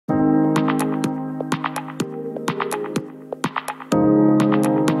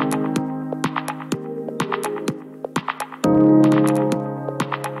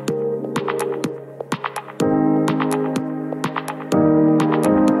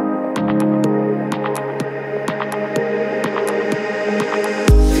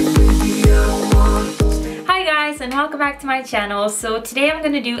welcome back to my channel. So today I'm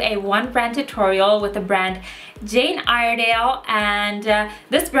going to do a one brand tutorial with the brand Jane Iredale, and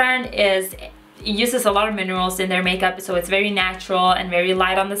this brand uses a lot of minerals in their makeup, so it's very natural and very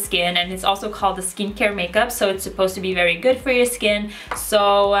light on the skin, and it's also called the skincare makeup, so it's supposed to be very good for your skin.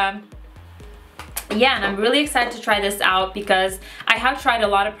 So yeah, and I'm really excited to try this out because I have tried a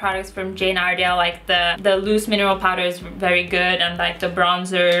lot of products from Jane Iredale, like the loose mineral powder is very good, and like the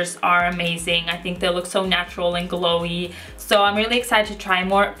bronzers are amazing. I think they look so natural and glowy. So I'm really excited to try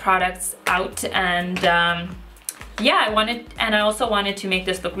more products out, and yeah, I also wanted to make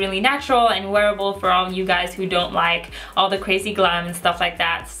this look really natural and wearable for all you guys who don't like all the crazy glam and stuff like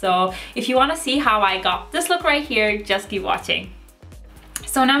that. So if you want to see how I got this look right here, just keep watching.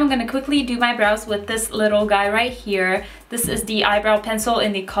 So now I'm going to quickly do my brows with this little guy right here. This is the eyebrow pencil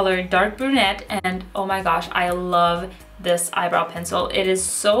in the color Dark Brunette, and oh my gosh, I love this eyebrow pencil. It is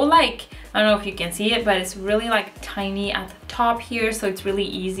so like, I don't know if you can see it, but it's really like tiny at the top here, so it's really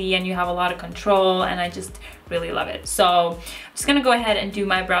easy and you have a lot of control, and I just really love it. So I'm just gonna go ahead and do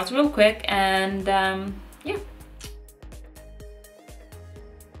my brows real quick, and yeah.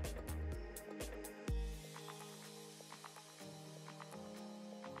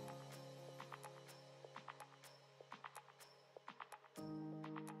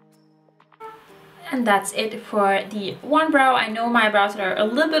 And that's it for the one brow. I know my brows are a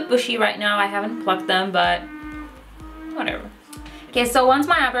little bit bushy right now. I haven't plucked them, but whatever. Okay, so once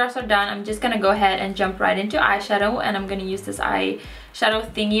my eyebrows are done, I'm just gonna go ahead and jump right into eyeshadow, and I'm gonna use this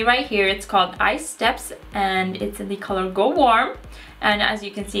eyeshadow thingy right here. It's called Eye Steps, and it's in the color Go Warm. And as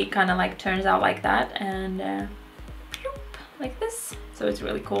you can see, it kind of like turns out like that, and like this. So it's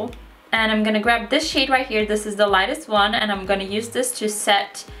really cool. And I'm gonna grab this shade right here. This is the lightest one, and I'm gonna use this to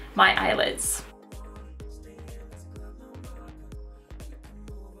set my eyelids.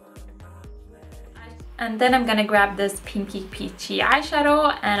 And then I'm gonna grab this pinky peachy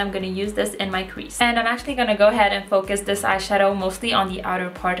eyeshadow, and I'm gonna use this in my crease. And I'm actually gonna go ahead and focus this eyeshadow mostly on the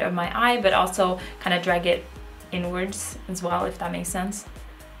outer part of my eye, but also kind of drag it inwards as well, if that makes sense.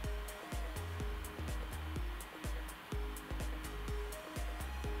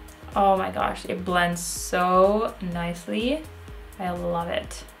 Oh my gosh, it blends so nicely. I love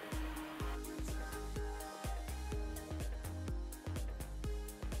it.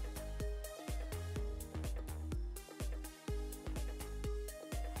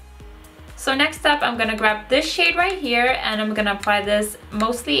 So next up, I'm gonna grab this shade right here, and I'm gonna apply this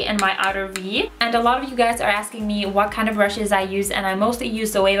mostly in my outer V. And a lot of you guys are asking me what kind of brushes I use, and I mostly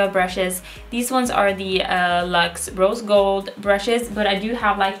use the Weva brushes. These ones are the Luxe Rose Gold brushes, but I do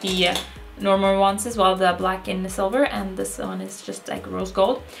have like the normal ones as well, the black and the silver, and this one is just like rose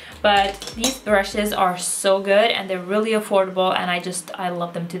gold. But these brushes are so good, and they're really affordable, and I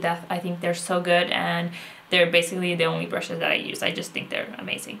love them to death. I think they're so good, and they're basically the only brushes that I use. I just think they're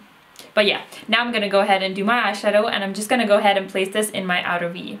amazing. But yeah, now I'm gonna go ahead and do my eyeshadow, and I'm just gonna go ahead and place this in my outer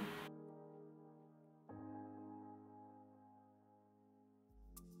V.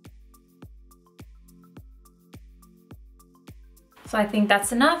 So I think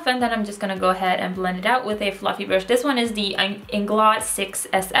that's enough, and then I'm just gonna go ahead and blend it out with a fluffy brush. This one is the Inglot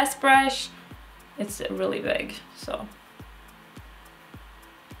 6SS brush. It's really big, so.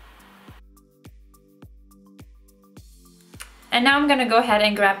 And now I'm gonna go ahead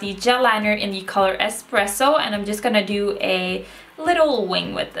and grab the gel liner in the color Espresso, and I'm just gonna do a little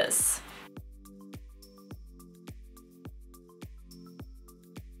wing with this.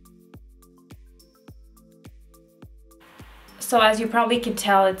 So as you probably can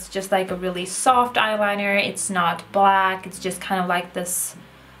tell, it's just like a really soft eyeliner. It's not black, it's just kind of like this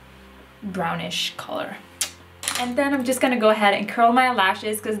brownish color. And then I'm just gonna go ahead and curl my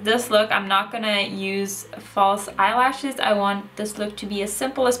lashes, because this look, I'm not gonna use false eyelashes. I want this look to be as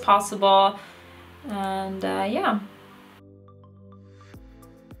simple as possible, and yeah.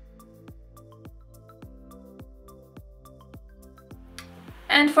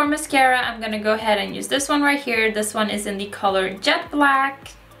 And for mascara, I'm gonna go ahead and use this one right here. This one is in the color Jet Black,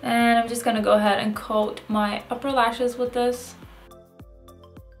 and I'm just gonna go ahead and coat my upper lashes with this.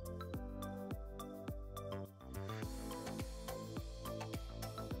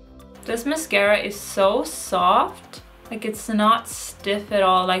 This mascara is so soft, like it's not stiff at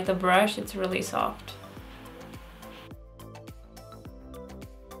all like the brush, it's really soft.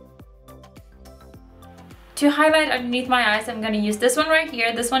 To highlight underneath my eyes, I'm going to use this one right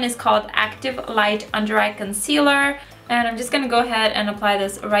here. This one is called Active Light Under Eye Concealer, and I'm just going to go ahead and apply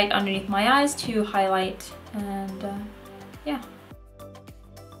this right underneath my eyes to highlight, and yeah.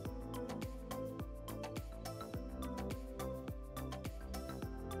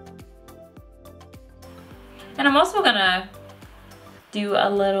 And I'm also gonna do a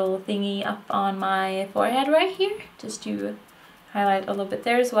little thingy up on my forehead right here, just to highlight a little bit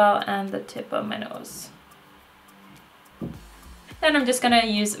there as well, and the tip of my nose. Then I'm just gonna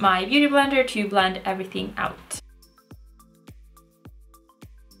use my beauty blender to blend everything out.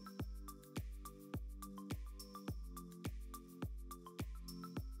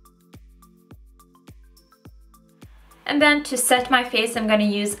 And then to set my face, I'm gonna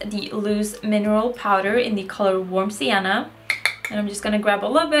use the loose mineral powder in the color Warm Sienna. And I'm just gonna grab a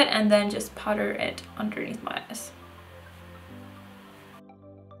little bit and then just powder it underneath my eyes.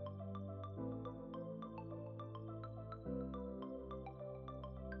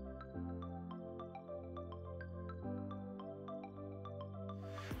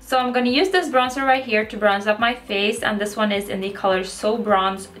 So I'm gonna use this bronzer right here to bronze up my face, and this one is in the color So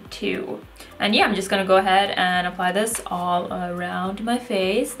Bronze 2. And yeah, I'm just gonna go ahead and apply this all around my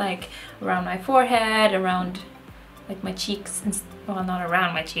face, like around my forehead, around like my cheeks, and, well, not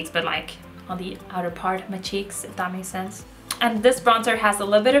around my cheeks, but like on the outer part of my cheeks, if that makes sense. And this bronzer has a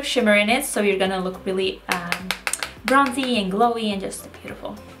little bit of shimmer in it, so you're gonna look really bronzy and glowy and just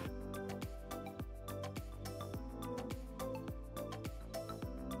beautiful.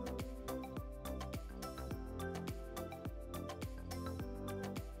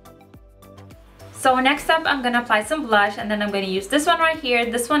 So next up, I'm gonna apply some blush, and then I'm gonna use this one right here.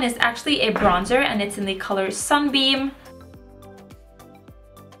 This one is actually a bronzer, and it's in the color Sunbeam.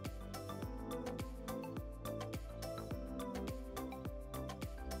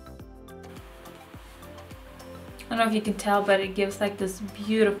 I don't know if you can tell, but it gives like this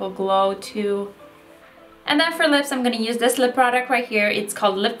beautiful glow too. And then for lips, I'm gonna use this lip product right here. It's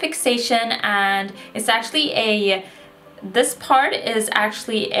called Lip Fixation, and it's actually this part is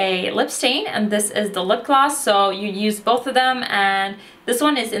actually a lip stain, and this is the lip gloss, so you use both of them. And this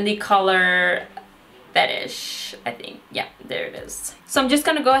one is in the color Fetish, I think. Yeah, there it is. So I'm just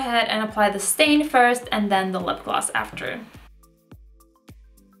gonna go ahead and apply the stain first and then the lip gloss after.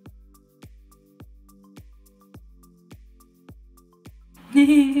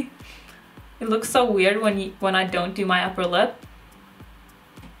 It looks so weird when I don't do my upper lip.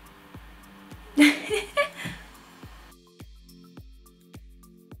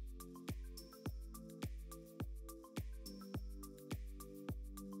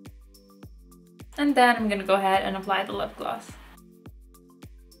 And then I'm gonna go ahead and apply the lip gloss.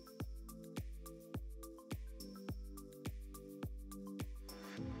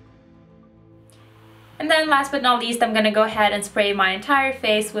 And then last but not least, I'm gonna go ahead and spray my entire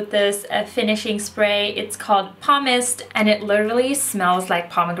face with this finishing spray. It's called Pommisst, and it literally smells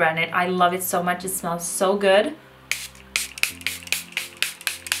like pomegranate. I love it so much, it smells so good.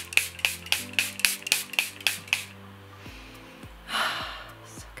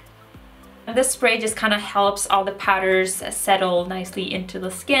 And this spray just kind of helps all the powders settle nicely into the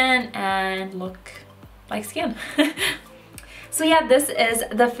skin and look like skin. So yeah, this is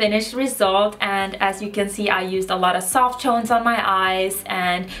the finished result, and as you can see, I used a lot of soft tones on my eyes,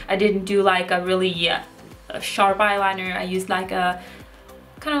 and I didn't do like a really sharp eyeliner. I used like a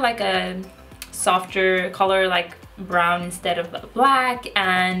kind of like a softer color, like brown instead of black,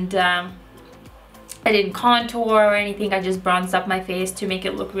 and I didn't contour or anything. I just bronzed up my face to make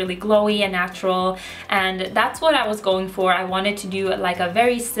it look really glowy and natural, and that's what I was going for. I wanted to do like a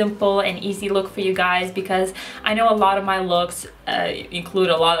very simple and easy look for you guys, because I know a lot of my looks include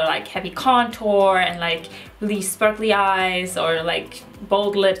a lot of like heavy contour and like really sparkly eyes or like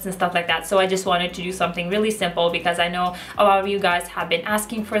bold lips and stuff like that. So I just wanted to do something really simple, because I know a lot of you guys have been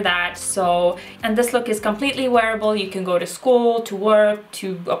asking for that. So, and this look is completely wearable. You can go to school, to work,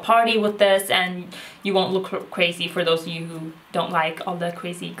 to a party with this, and you won't look crazy, for those of you who don't like all the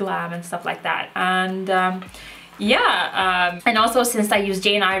crazy glam and stuff like that. And yeah, and also since I use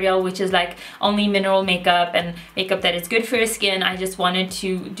Jane Iredale, which is like only mineral makeup and makeup that is good for your skin, I just wanted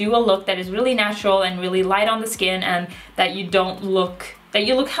to do a look that is really natural and really light on the skin, and that you look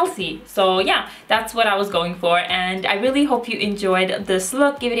healthy. So yeah, that's what I was going for, and I really hope you enjoyed this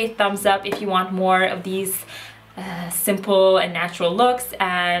look. Give it a thumbs up if you want more of these simple and natural looks,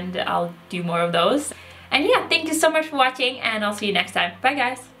 and I'll do more of those. And yeah, thank you so much for watching, and I'll see you next time. Bye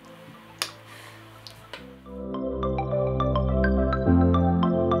guys!